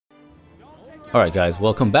Alright guys,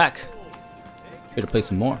 welcome back. Here to play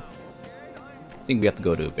some more. I think we have to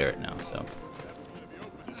go to Barret now, so.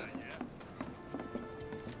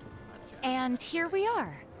 And here we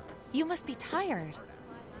are. You must be tired.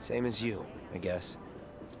 Same as you, I guess.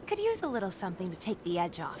 Could use a little something to take the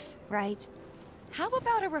edge off, right? How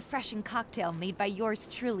about a refreshing cocktail made by yours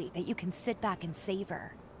truly that you can sit back and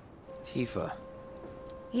savor? Tifa.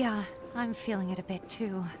 Yeah, I'm feeling it a bit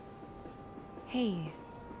too. Hey,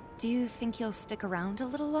 do you think you'll stick around a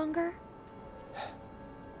little longer?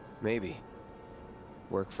 Maybe.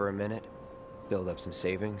 Work for a minute, build up some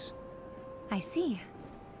savings. I see.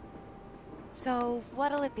 So,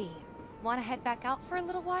 what'll it be? Want to head back out for a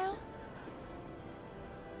little while?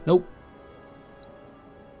 Nope.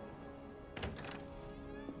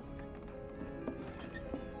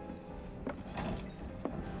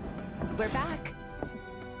 We're back.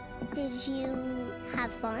 Did you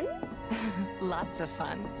have fun? Lots of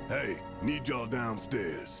fun. Hey, need y'all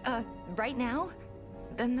downstairs. Right now?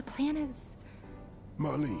 Then the plan is...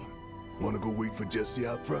 Marlene, wanna go wait for Jesse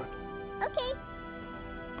out front? Okay.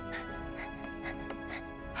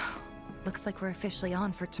 Looks like we're officially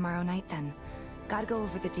on for tomorrow night then. Gotta go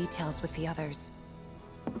over the details with the others.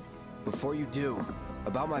 Before you do,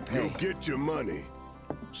 about my pay. You'll get your money.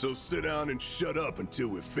 So sit down and shut up until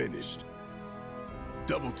we're finished.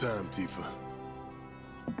 Double time, Tifa.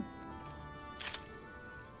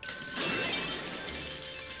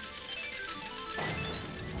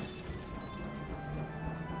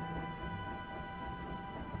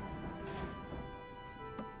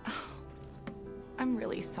 I'm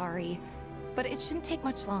really sorry, but it shouldn't take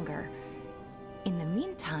much longer. In the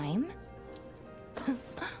meantime...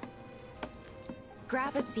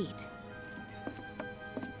 grab a seat.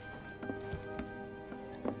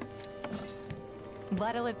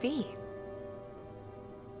 What'll it be?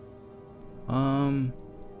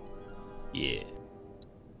 Yeah.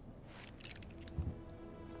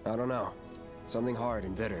 I don't know. Something hard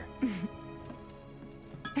and bitter.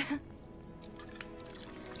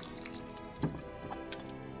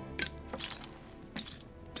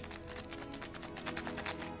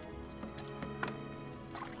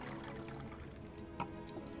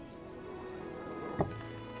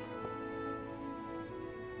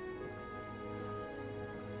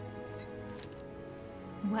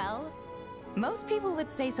 Well, most people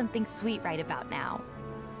would say something sweet right about now.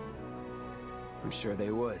 I'm sure they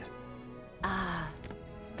would. Ah,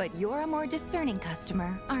 but you're a more discerning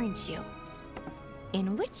customer, aren't you?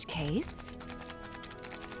 In which case...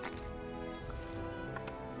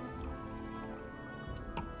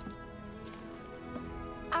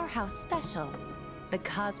 our house special, the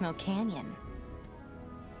Cosmo Canyon.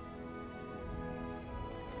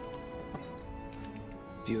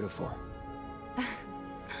 Beautiful.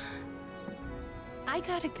 I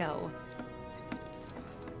gotta go.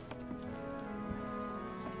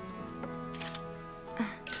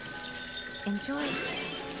 Enjoy.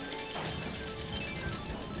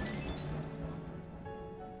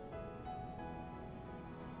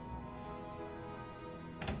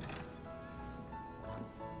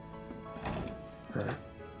 Huh?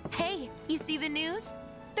 Hey, you see the news?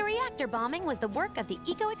 The reactor bombing was the work of the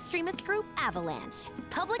eco-extremist group AVALANCHE.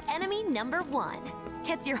 Public enemy #1.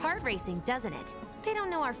 Gets your heart racing, doesn't it? They don't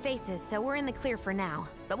know our faces, so we're in the clear for now.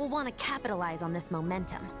 But we'll want to capitalize on this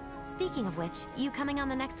momentum. Speaking of which, you coming on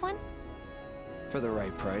the next one? For the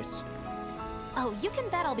right price. Oh, you can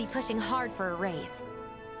bet I'll be pushing hard for a raise.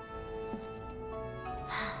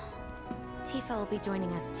 Tifa will be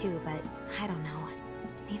joining us too, but I don't know.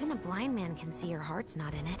 Even a blind man can see her heart's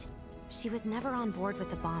not in it. She was never on board with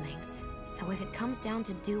the bombings, so if it comes down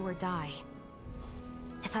to do or die...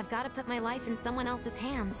 if I've got to put my life in someone else's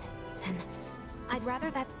hands, then I'd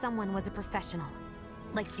rather that someone was a professional.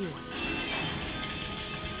 Like you.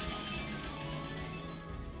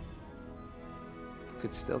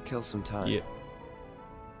 Could still kill some time. Yeah.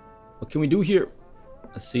 What can we do here?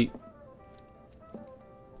 Let's see.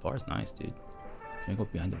 Bar's nice, dude. Can I go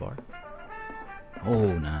behind the bar?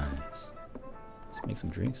 Oh, nice. Let's make some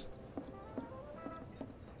drinks.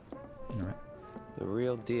 Alright. The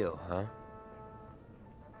real deal, huh?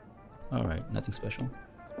 Alright, nothing special.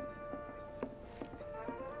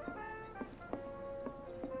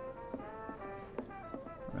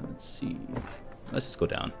 Alright, let's see. Let's just go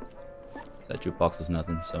down. That jukebox is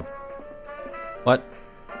nothing, so. What?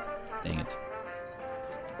 Dang it.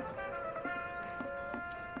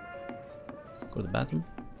 Go to the bathroom?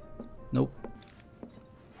 Nope.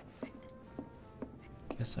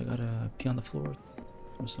 Guess I gotta pee on the floor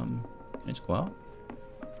or something. Can I just go out?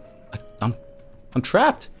 I'm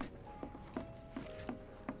trapped!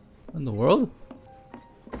 What in the world?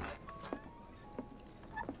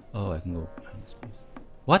 Oh, I can go behind this place.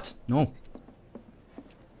 What? No.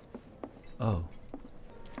 Oh.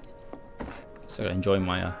 So I gotta enjoy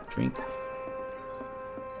my drink.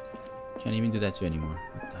 Can't even do that too anymore.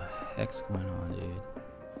 What the heck's going on, dude?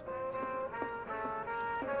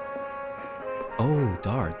 Oh,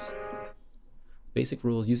 darts. Basic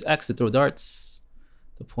rules. Use X to throw darts.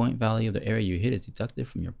 The point value of the area you hit is deducted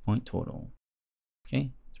from your point total.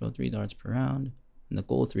 Okay, throw 3 darts per round. And the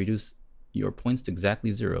goal is to reduce your points to exactly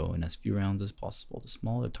 0 in as few rounds as possible. The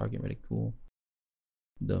smaller the target reticule,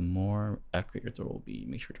 the more accurate your throw will be.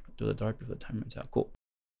 Make sure to throw the dart before the timer runs out. Cool.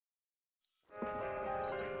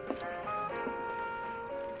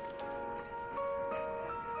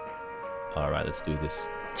 Alright, let's do this.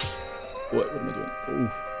 What am I doing?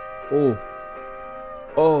 Oh.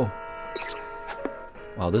 Oh.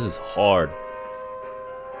 Wow, this is hard.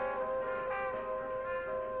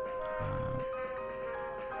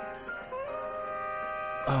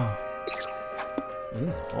 Oh.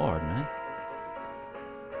 This is hard, man.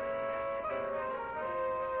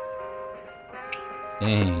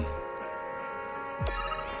 Dang.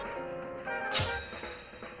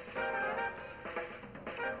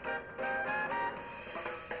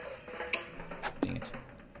 Dang it.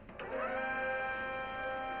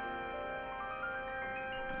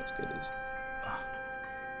 Let's get this.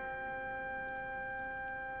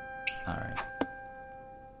 All right.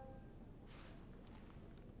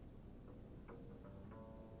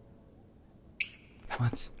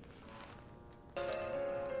 What?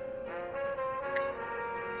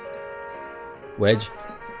 Wedge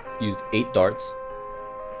used 8 darts.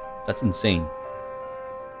 That's insane.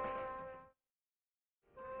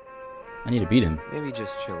 I need to beat him. Maybe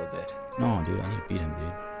just chill a bit. No, dude, I need to beat him,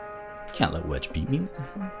 dude. Can't let Wedge beat me. What the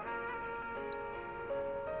hell?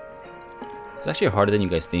 It's actually harder than you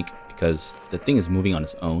guys think because the thing is moving on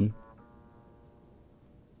its own.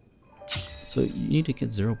 So you need to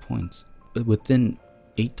get 0 points. But within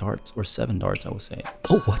 8 darts or 7 darts, I would say.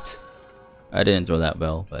 Oh, what? I didn't throw that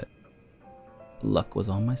well, but luck was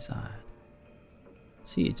on my side.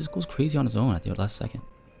 See, it just goes crazy on its own at the last second.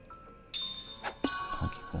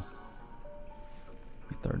 Okay, cool.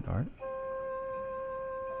 My 3rd dart.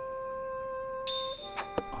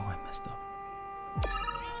 Oh, I messed up.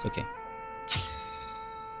 It's okay.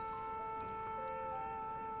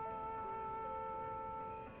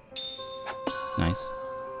 Nice.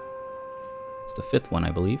 It's the 5th one,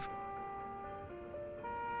 I believe.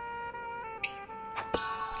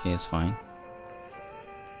 Okay, it's fine.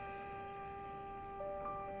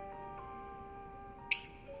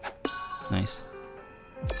 Nice.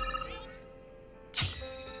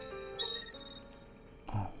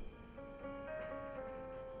 Oh.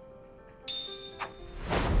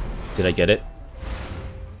 Did I get it?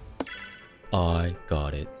 I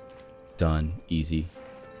got it. Done. Easy.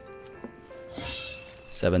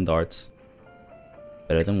 7 darts.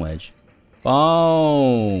 Better than Wedge.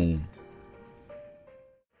 Boom!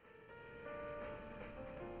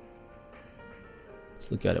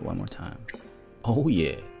 Let's look at it one more time. Oh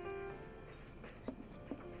yeah.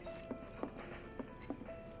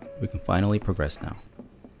 We can finally progress now.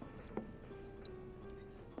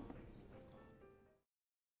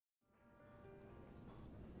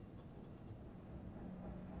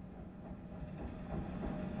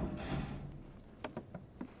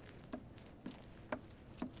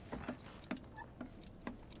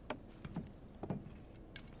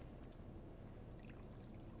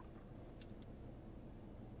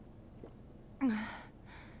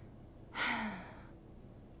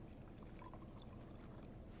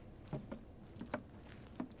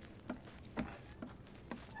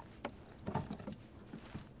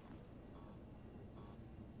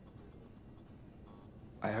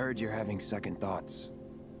 I heard you're having second thoughts.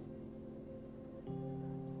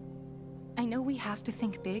 I know we have to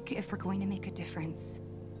think big if we're going to make a difference.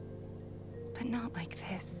 But not like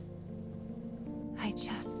this. I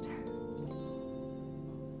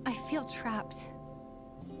feel trapped.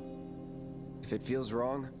 If it feels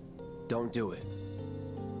wrong, don't do it.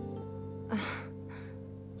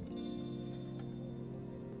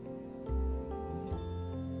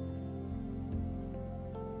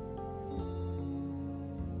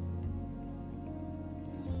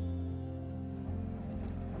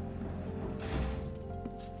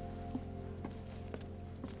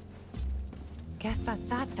 Guess that's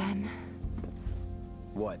that then.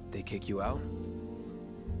 What, they kick you out?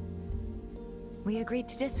 We agreed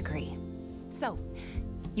to disagree. So,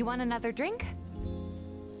 you want another drink?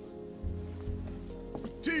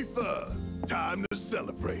 Tifa! Time to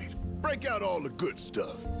celebrate. Break out all the good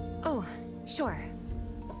stuff. Oh, sure.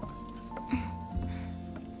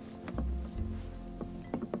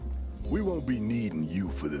 We won't be needing you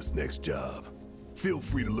for this next job. Feel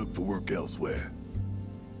free to look for work elsewhere.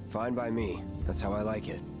 Fine by me. That's how I like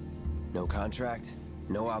it. No contract,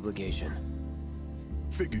 no obligation.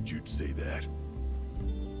 Figured you'd say that.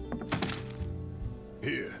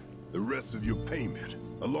 Here, the rest of your payment,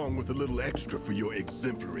 along with a little extra for your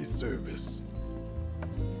exemplary service.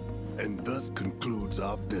 And thus concludes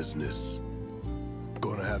our business.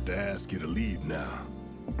 Gonna have to ask you to leave now.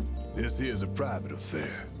 This here's a private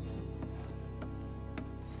affair.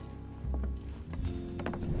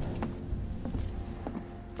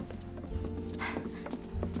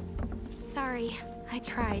 Sorry, I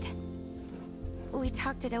tried. We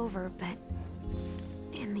talked it over, but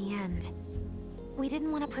in the end, we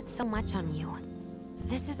didn't want to put so much on you.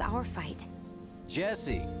 This is our fight.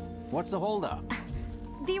 Jesse, what's the holdup?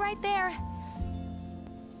 Be right there.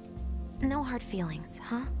 No hard feelings,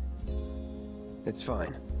 huh? It's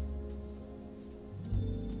fine.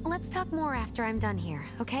 Let's talk more after I'm done here,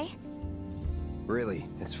 okay? Really,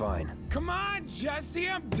 it's fine. Come on, Jesse,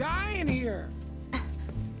 I'm dying here.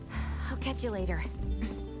 I'll catch you later.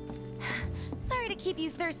 Sorry to keep you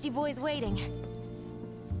thirsty boys waiting.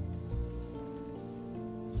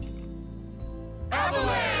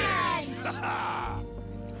 Avalanche!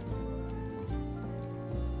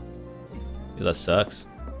 Yo, that sucks.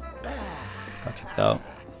 Got kicked out.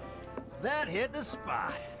 That hit the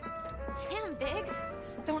spot. Damn, Biggs.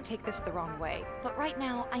 Don't take this the wrong way, but right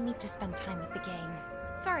now I need to spend time with the gang.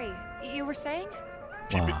 Sorry, you were saying?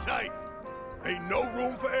 Keep Wow. it tight. Ain't no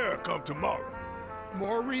room for error come tomorrow.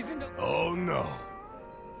 More reason to... Oh no.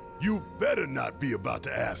 You better not be about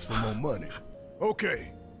to ask for more money.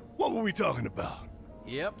 Okay, what were we talking about?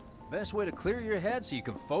 Yep, best way to clear your head so you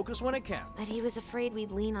can focus when it counts. But he was afraid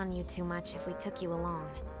we'd lean on you too much if we took you along.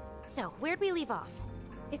 So, where'd we leave off?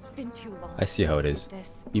 It's been too long. I see how it since is. we did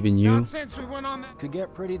this. Even you. Not since we went on that... Could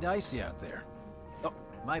get pretty dicey out there. Oh,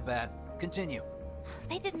 my bad. Continue.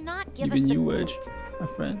 They did not give Even us the you, Wedge, boot. my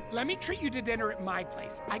friend. Let me treat you to dinner at my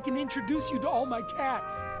place. I can introduce you to all my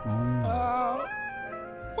cats. Oh,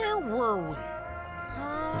 Where were we?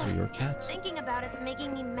 those are your cats. Thinking about it's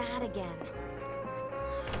making me mad again.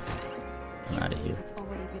 I'm out of here. It's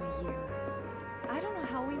already been a year. I don't know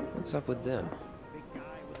how we... What's up with them?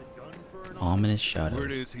 Ominous shadows.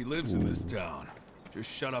 Word is he lives in this town.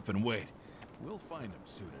 Just shut up and wait. We'll find him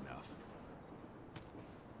soon enough.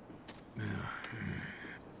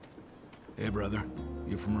 Hey, brother.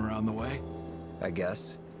 You from around the way? I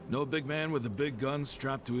guess. No big man with a big gun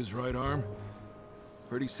strapped to his right arm?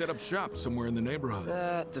 Heard he set up shop somewhere in the neighborhood.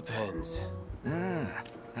 That depends. Ah.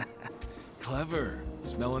 Clever.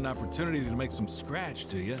 Smell an opportunity to make some scratch,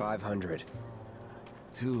 do you? 500.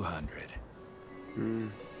 200.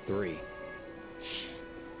 3.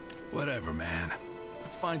 Whatever, man.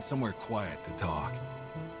 Let's find somewhere quiet to talk.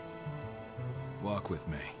 Walk with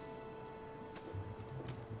me.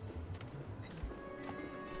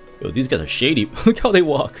 Yo, these guys are shady. Look how they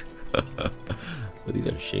walk. But these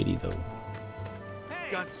are shady though.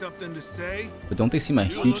 Got something to say? But don't they see my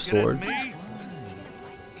You huge looking at sword? me?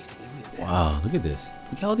 Wow, look at this.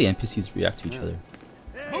 Look how the NPCs react to each other.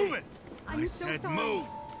 Move it! I'm I so said sorry. move!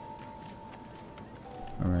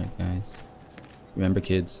 Alright, guys. Remember,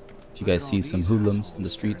 kids, if you guys see some hoodlums in the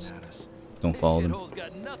streets, don't follow them. Shithole's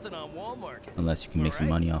got nothing on Walmart. Unless you can make some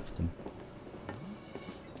money off of them.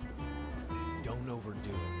 Don't overdo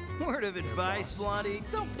it. Word of advice, Blondie.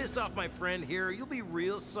 Don't piss off my friend here. You'll be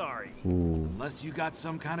real sorry. Ooh. Unless you got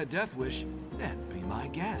some kind of death wish, then be my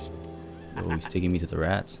guest. Oh, he's taking me to the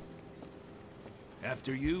rats.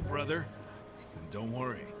 After you, brother. And don't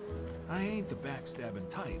worry, I ain't the backstabbing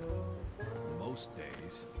type. Most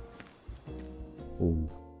days. Ooh.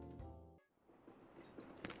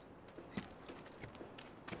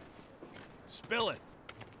 Spill it.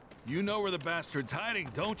 You know where the bastard's hiding,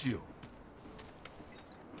 don't you?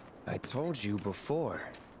 I told you before.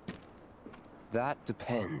 That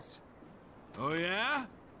depends. Oh yeah?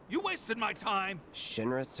 You wasted my time.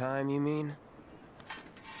 Shinra's time, you mean?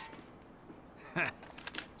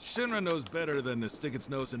 Shinra knows better than to stick its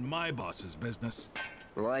nose in my boss's business.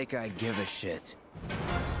 Like I give a shit.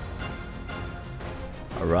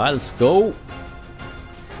 Alright, let's go.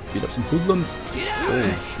 Beat up some hoodlums.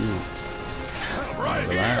 Oh, shoot. Alright,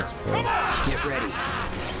 relax, bro. Get ready.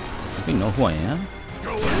 You think know who I am?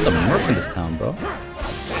 I'm the merc in this town, bro.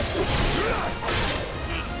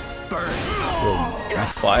 Burn. Bro, my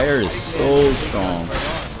fire is so strong.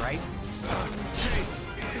 Right?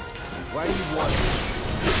 Why do you want it?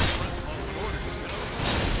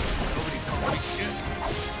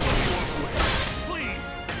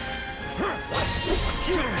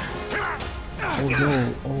 Oh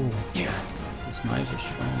no, oh. These knives are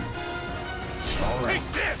strong. Take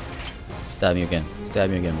this! Stab me again. Stab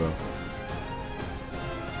me again, bro.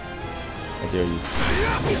 How dare you?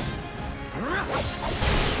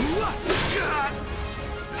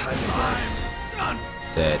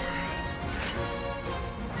 Dead.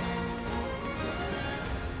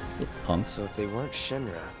 Little punks. So if they weren't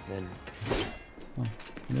Shinra, then Oh,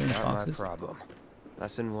 they're in not my boxes. problem.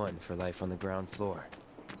 Lesson 1 for life on the ground floor.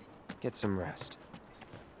 Get some rest.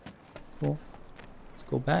 Cool. Let's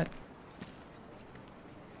go back.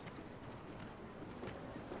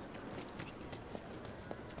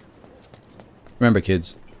 Remember,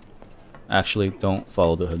 kids, actually don't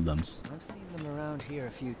follow the hoodlums. I've seen them around here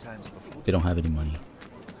a few times before. They don't have any money.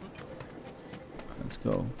 Let's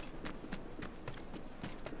go.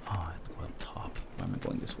 Oh, I have to go up top. Why am I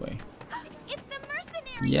going this way? It's the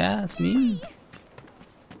mercenary. Yeah, it's me.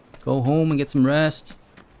 Go home and get some rest.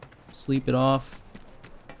 Sleep it off.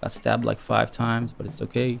 Got stabbed like 5 times, but it's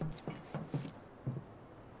okay.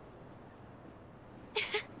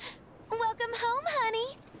 Welcome home,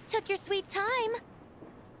 honey. Took your sweet time.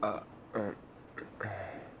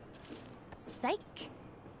 Psych.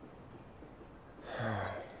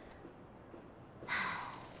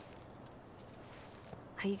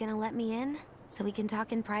 Are you gonna let me in so we can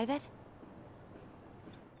talk in private?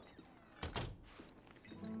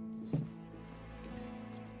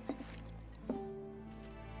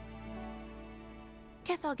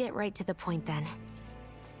 Guess I'll get right to the point then.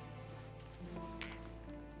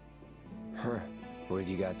 Huh. What have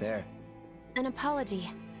you got there? An apology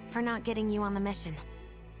for not getting you on the mission.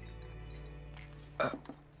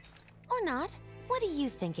 Or not. What do you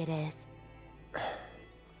think it is?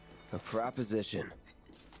 A proposition.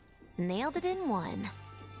 Nailed it in one.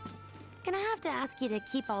 Gonna have to ask you to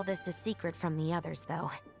keep all this a secret from the others, though.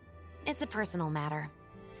 It's a personal matter.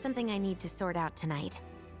 Something I need to sort out tonight.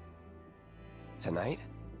 Tonight?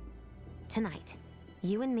 Tonight.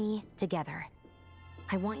 You and me, together.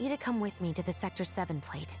 I want you to come with me to the Sector 7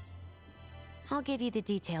 plate. I'll give you the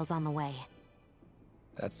details on the way.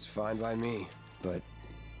 That's fine by me, but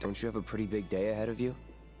don't you have a pretty big day ahead of you?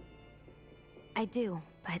 I do,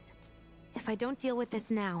 but if I don't deal with this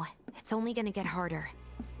now, it's only gonna get harder.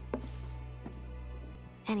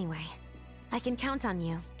 Anyway, I can count on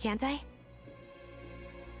you, can't I?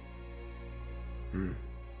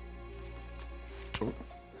 Oh.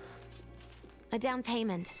 A down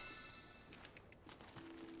payment.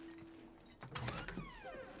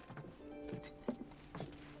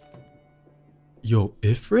 Yo,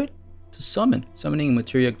 Ifrit? To summon. Summoning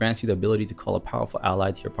materia grants you the ability to call a powerful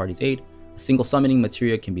ally to your party's aid. A single summoning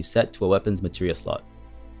materia can be set to a weapon's materia slot.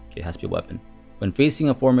 Okay, it has to be a weapon. When facing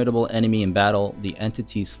a formidable enemy in battle, the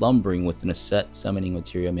entity slumbering within a set summoning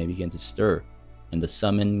materia may begin to stir, and the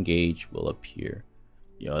summon gauge will appear.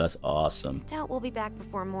 Yo, that's awesome. Doubt we'll be back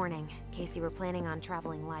before morning, in case you were planning on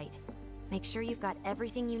traveling light. Make sure you've got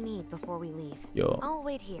everything you need before we leave. Yo, I'll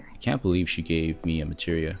wait here. I can't believe she gave me a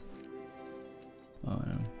materia.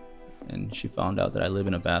 And she found out that I live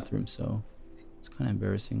in a bathroom, so it's kind of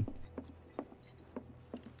embarrassing.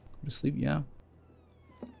 Go to sleep, yeah.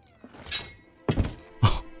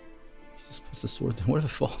 Oh, he just puts the sword down. What if it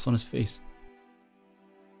falls on his face?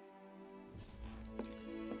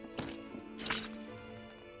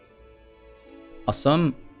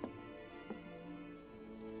 Awesome.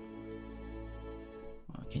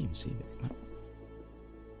 Oh, I can't even save it. What?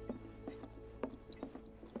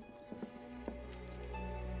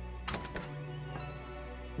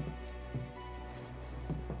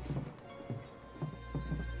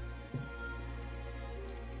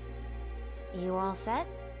 You all set?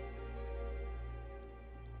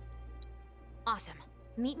 Awesome.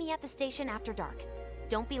 Meet me at the station after dark.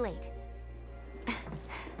 Don't be late.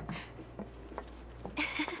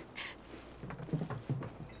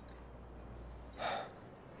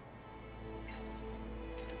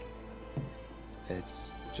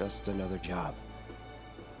 It's just another job.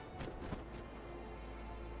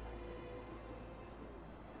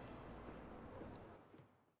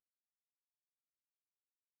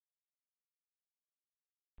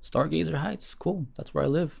 Stargazer Heights, cool. That's where I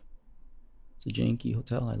live. It's a janky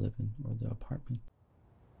hotel I live in, or the apartment.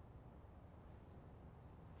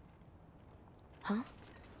 Huh?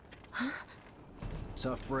 Huh?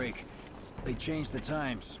 Tough break. They changed the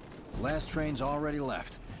times. Last train's already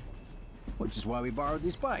left. Which is why we borrowed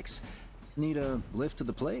these bikes. Need a lift to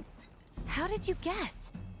the plate? How did you guess?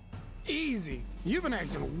 Easy. You've been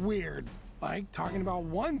acting weird. Like talking about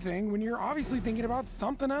one thing when you're obviously thinking about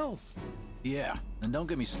something else. Yeah, and don't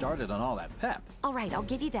get me started on all that pep. All right, I'll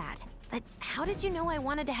give you that. But how did you know I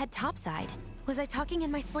wanted to head topside? Was I talking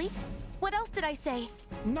in my sleep? What else did I say?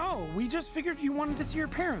 No, we just figured you wanted to see your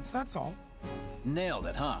parents, that's all. Nailed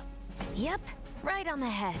it, huh? Yep, right on the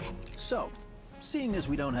head. So, seeing as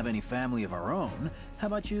we don't have any family of our own, how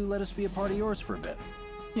about you let us be a part of yours for a bit?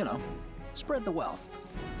 You know, spread the wealth.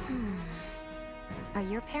 Are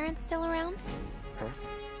your parents still around? Huh?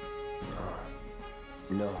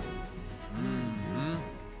 No.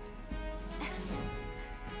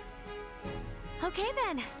 Okay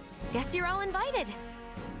then. Guess you're all invited.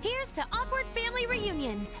 Here's to awkward family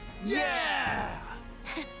reunions. Yeah!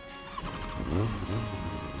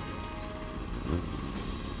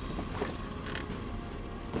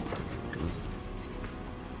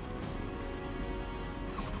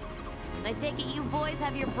 I take it you boys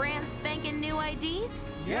have your brand spanking new IDs?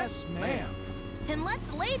 Yes, ma'am. Then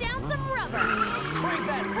let's lay down some rubber. Crank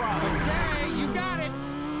that throttle! Okay, you got it.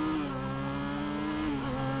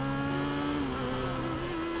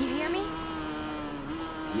 You hear me?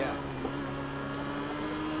 Yeah.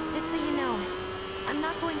 Just so you know, I'm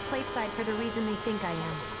not going plateside for the reason they think I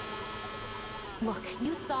am. Look,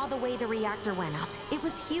 you saw the way the reactor went up. It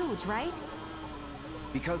was huge, right?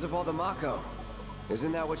 Because of all the Mako.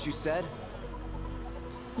 Isn't that what you said?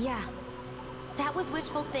 Yeah. That was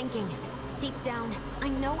wishful thinking. Deep down, I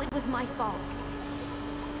know it was my fault.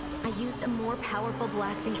 I used a more powerful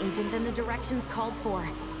blasting agent than the directions called for.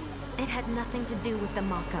 It had nothing to do with the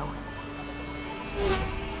Mako.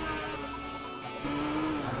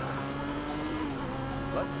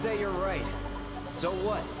 Let's say you're right. So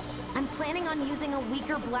what? I'm planning on using a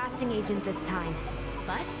weaker blasting agent this time.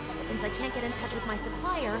 But, since I can't get in touch with my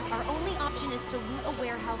supplier, our only option is to loot a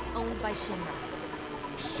warehouse owned by Shinra.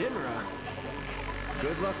 Shinra?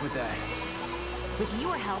 Good luck with that. With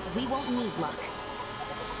your help, we won't need luck.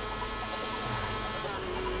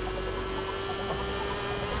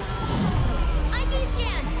 ID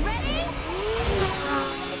scan, ready?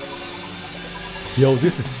 Yo,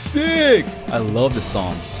 this is sick! I love this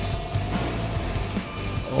song.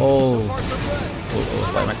 Oh.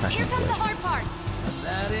 Why am I crashing Here into comes the the hard part. And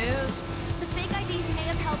that is... The fake IDs may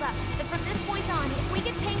have held up, but from this point on, if we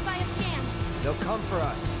get pinged by a scan... They'll come for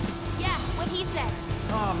us. Yeah, what he said.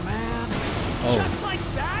 Oh, man. Oh. Just like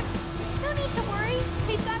that? No need to worry.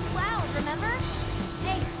 They've got Cloud, remember?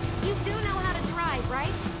 Hey, you do know how to drive,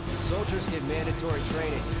 right? Soldiers get mandatory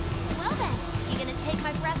training. Well then, you gonna take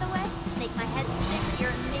my breath away? Make my head sick with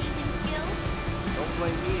your amazing skills? Don't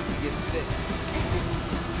blame me if you get sick.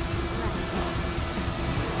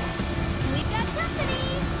 We've got company!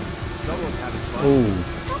 Someone's having fun. Oh.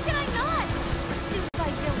 How can I not? Pursued by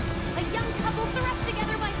villains, a young couple thrust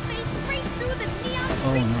together by fate race through the neon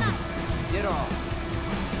street no. night. Get off.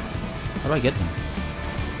 How do I get them?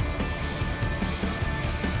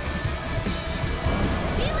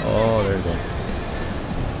 Oh, there we go.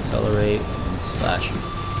 Accelerate and slash.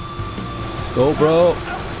 Let's go, bro.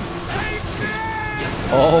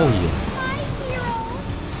 Oh, yeah. My hero!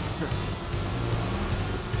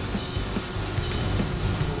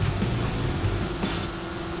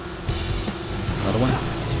 Another one.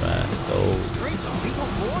 That's right. Let's go. Streets are legal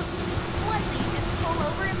force? What, so you just pull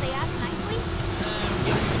over if they ask nicely?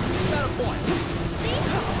 You got a point. See?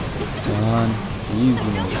 Done. Easy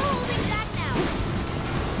No mode. holding back now.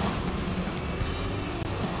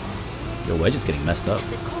 Your wedge is getting messed up.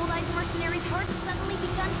 The cold-eyed mercenary's heart suddenly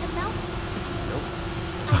begun to melt. Nope.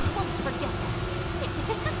 I won't forget that.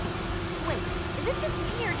 Wait, is it just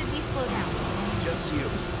me or did we slow down? Just you.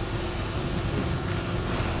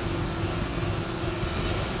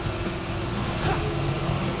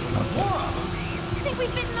 I think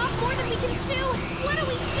we've bitten off more than we can chew. What do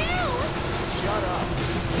we do? Shut up.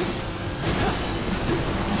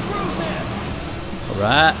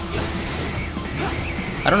 Alright.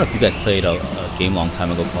 I don't know if you guys played a game a long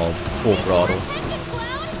time ago called Full Throttle. Attention,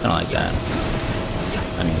 Cloud! It's kind of like that.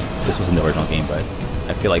 I mean, this wasn't the original game, but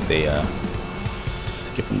I feel like they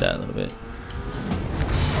took it from that a little bit.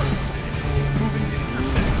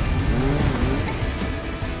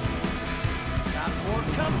 Got more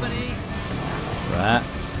company. Right.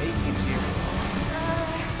 A-team's here.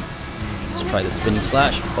 Let's try the spinning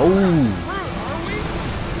slash. Oh!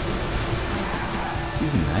 It's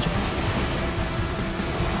using magic.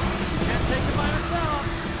 Can't take it by ourselves.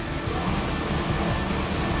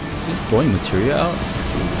 Is he just throwing materia out?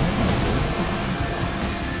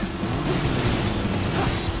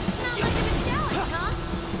 Not much of a challenge, huh?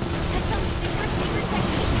 That's some super secret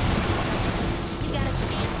technique. You got a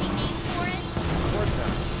fancy name for it? Of course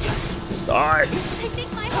not. Start! I think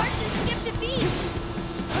my heart just skipped a beat.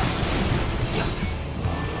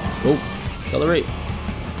 Let's go. Accelerate.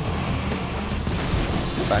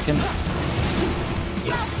 Back in. Wow,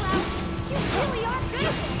 Cloud, you really are good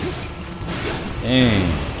at this. Dang.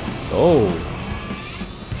 Let's go.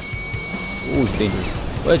 Oh, it's dangerous.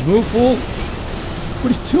 Wedge, move, fool!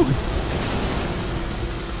 What are you doing?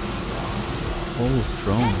 Oh, it's a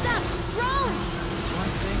drone. Heads up! Drones!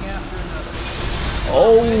 One thing after another.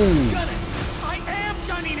 Oh! Gun it! I am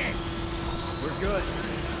gunning it! We're good.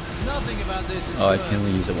 Nothing about this is Oh, I good. can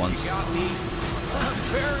only use it once. You got me?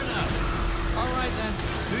 Fair enough. All right then.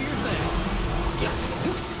 Do your thing.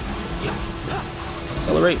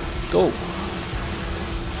 Accelerate. Let's go.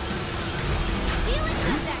 Feeling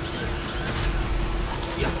good back here.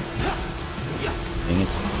 Dang it.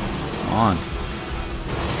 Come on.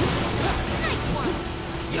 Nice one.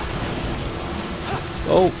 Let's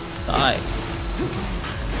go. Die.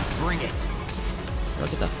 Bring it. I'll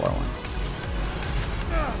get that far one.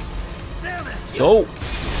 Damn it. Let's go.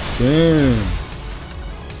 Damn.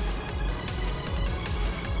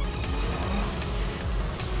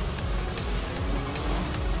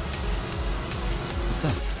 What's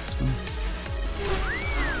that? What's going on?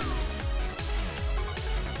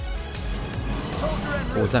 Soldier en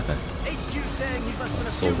What route. was that guy? HQ saying he less than That's a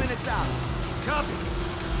a few soldier. minutes out. Copy.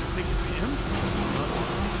 Think it's him?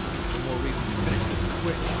 No more reason to finish this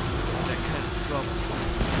quick. That kind of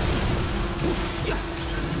trouble.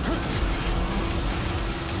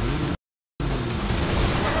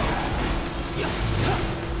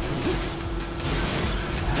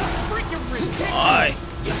 Freaking ridiculous! Die.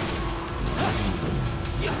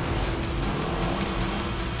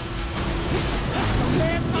 The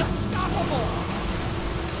man's unstoppable!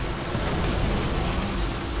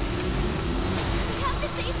 We have to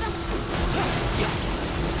save them.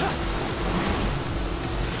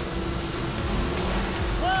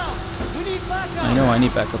 Wow, we need backup. I know, I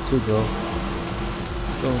need backup too, bro.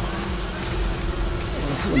 Let's go. Oh,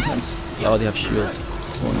 that's so intense. Oh, they have shields.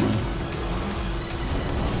 So annoying.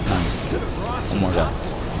 Nice. One more guy.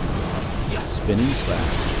 Spinning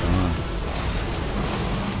slash.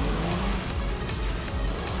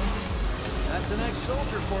 That's an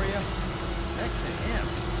ex-soldier for you. Next to him,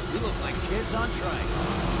 we look like kids on trikes.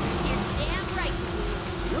 You're damn right you do.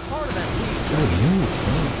 You're part of that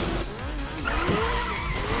team.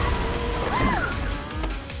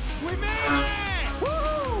 We made it!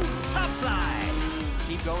 Woo! Topside!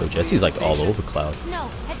 Keep going. So to Jesse's the like all station. over Cloud, No,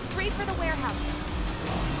 head straight for the warehouse.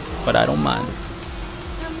 but I don't mind.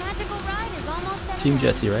 Your magical ride is almost at Team an end.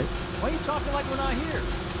 Jesse, right? Why are you talking like we're not here?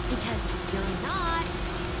 Because you're not.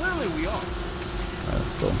 Clearly we are. Alright,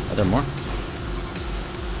 let's go. Are there more?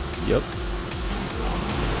 Yep.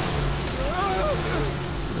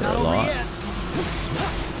 There are a lot.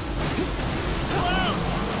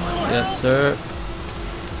 Yes, sir.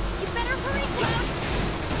 You better hurry, Cloud.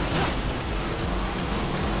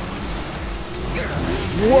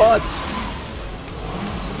 What?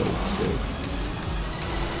 So sick.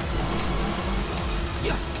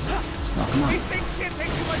 Just knock him These out. things can't take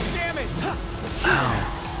too much damage!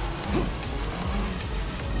 Ow.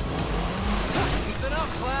 Keep it up,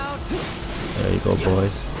 Cloud. There you go,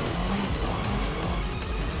 boys.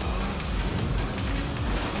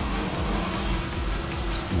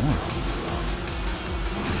 More.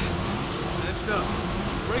 That's up.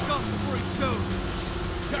 Break off before he shows.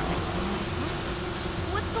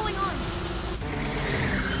 What's going on?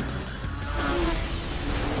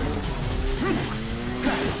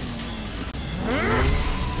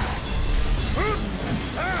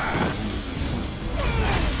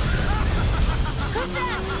 Who's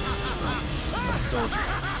that? A soldier.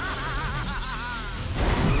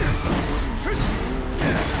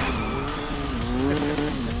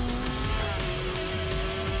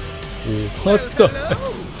 What the?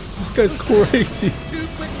 This guy's crazy. Too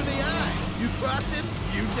quick for the eye. You cross him,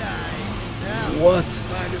 you die. Now, What?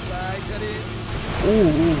 mind if I cut in?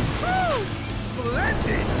 Ooh. Woo!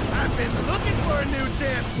 Splendid! I've been looking for a new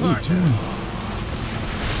dance What are you partner. doing?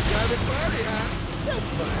 Private party, huh? That's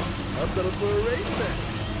fine. I'll settle for a race match.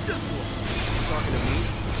 Just one. Talking to me?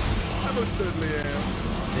 I most certainly am.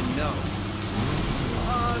 Then no.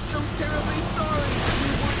 So terribly sorry.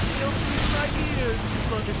 Your words still seem my ears,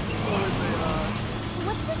 sluggish and slow as they are.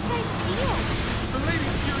 What's this guy's deal? The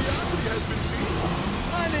lady's curiosity has been piqued.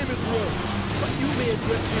 My name is Roche, but you may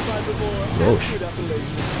address me by the more Roche. accurate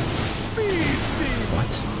appellation. Speed Demon.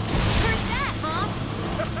 What? Heard that, huh?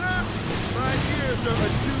 My ears are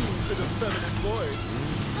attuned to the feminine voice.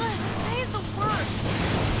 Ugh, say the worst.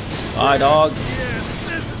 Bye, dog. Yes,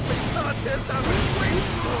 this is the contest I've been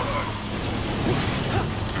waiting for.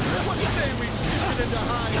 What say we shoot it into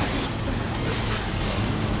high?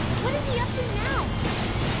 What is he up to now?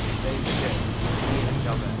 Same shit.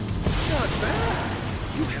 Not bad.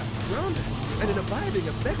 You have promise and an abiding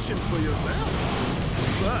affection for your mount.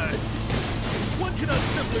 But one cannot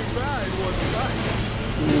simply ride one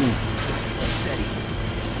bike. Steady.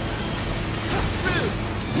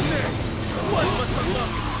 One must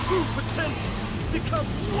unlock its true potential. Become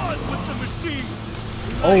one with the machine.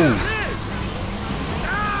 Oh.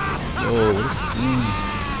 Like Whoa, what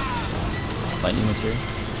is lightning material?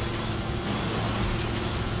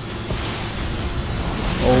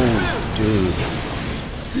 Oh, dude.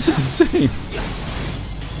 This is insane.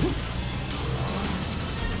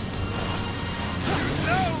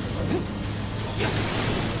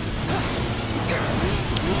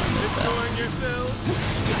 Enjoying yourself?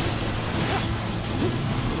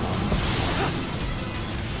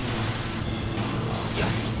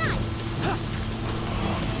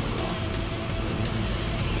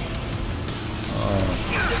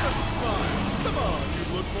 Give us a smile. Come on,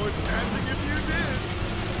 you'd look more dancing if you did.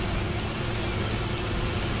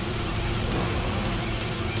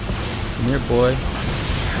 Come here, boy.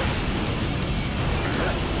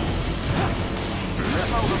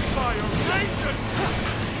 How the fire rages!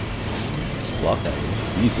 Just block that.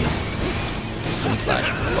 Easy. Swing slash.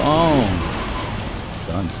 Boom.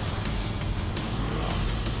 Done.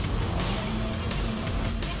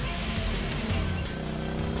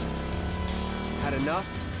 Had enough?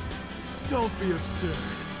 Don't be absurd.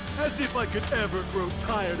 As if I could ever grow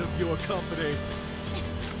tired of your company.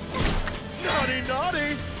 Naughty,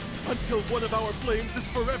 naughty! Until one of our flames is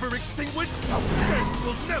forever extinguished, our dance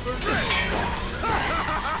will never end!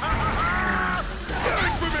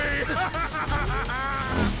 Going for me!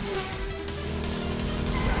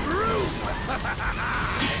 Rude!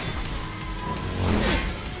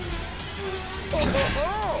 Oh, ho,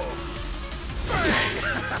 ho!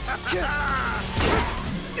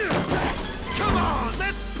 Come on,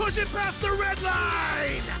 let's push it past the red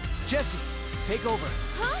line! Jesse, take over.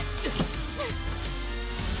 Huh?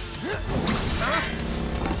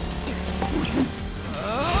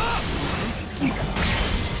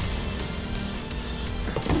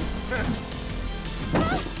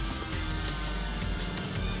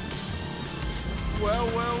 Well,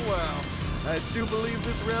 well, well. I do believe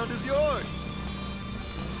this round is yours.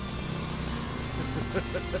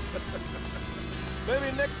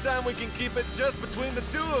 Maybe next time we can keep it just between the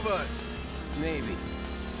two of us. Maybe.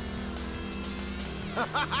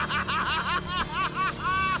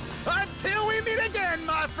 Until we meet again,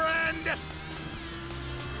 my friend!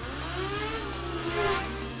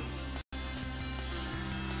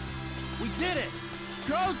 We did it!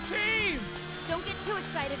 Go team! Don't get too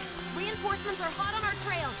excited. Reinforcements are hot on our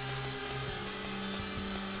trail.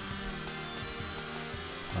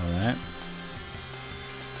 Alright.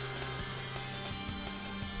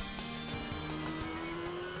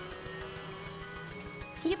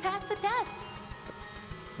 You passed the test.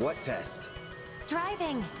 What test?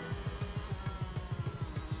 Driving.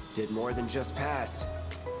 Did more than just pass.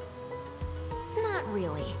 Not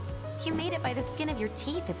really. You made it by the skin of your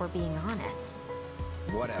teeth, if we're being honest.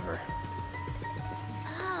 Whatever.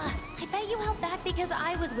 Ah, I bet you held back because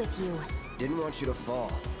I was with you. Didn't want you to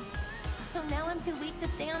fall. So now I'm too weak to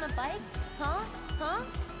stay on a bike? Huh? Huh?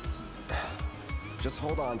 Just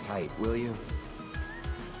hold on tight, will you?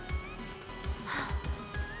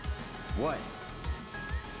 What?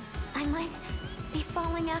 I might be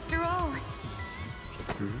falling after all.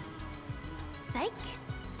 Psych.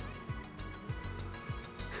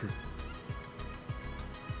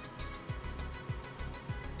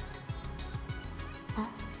 Oh,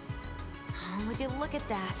 would you look at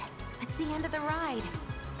that? It's the end of the ride.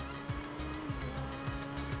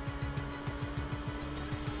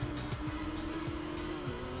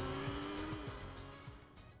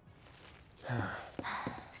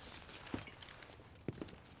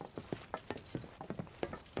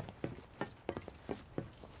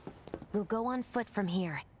 We'll go on foot from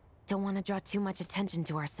here. Don't want to draw too much attention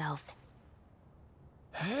to ourselves.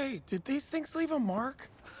 Hey, did these things leave a mark?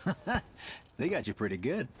 They got you pretty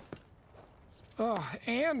good.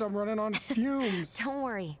 And I'm running on fumes. Don't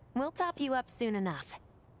worry, we'll top you up soon enough.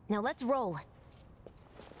 Now let's roll.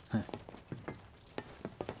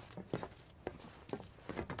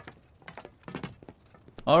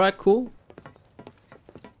 Alright, cool.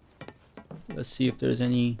 Let's see if there's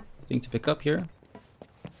anything to pick up here.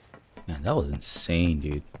 Man, that was insane,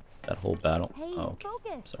 dude. That whole battle. Hey, Oh, okay.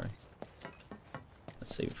 focus. Sorry.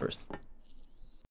 Let's save it first.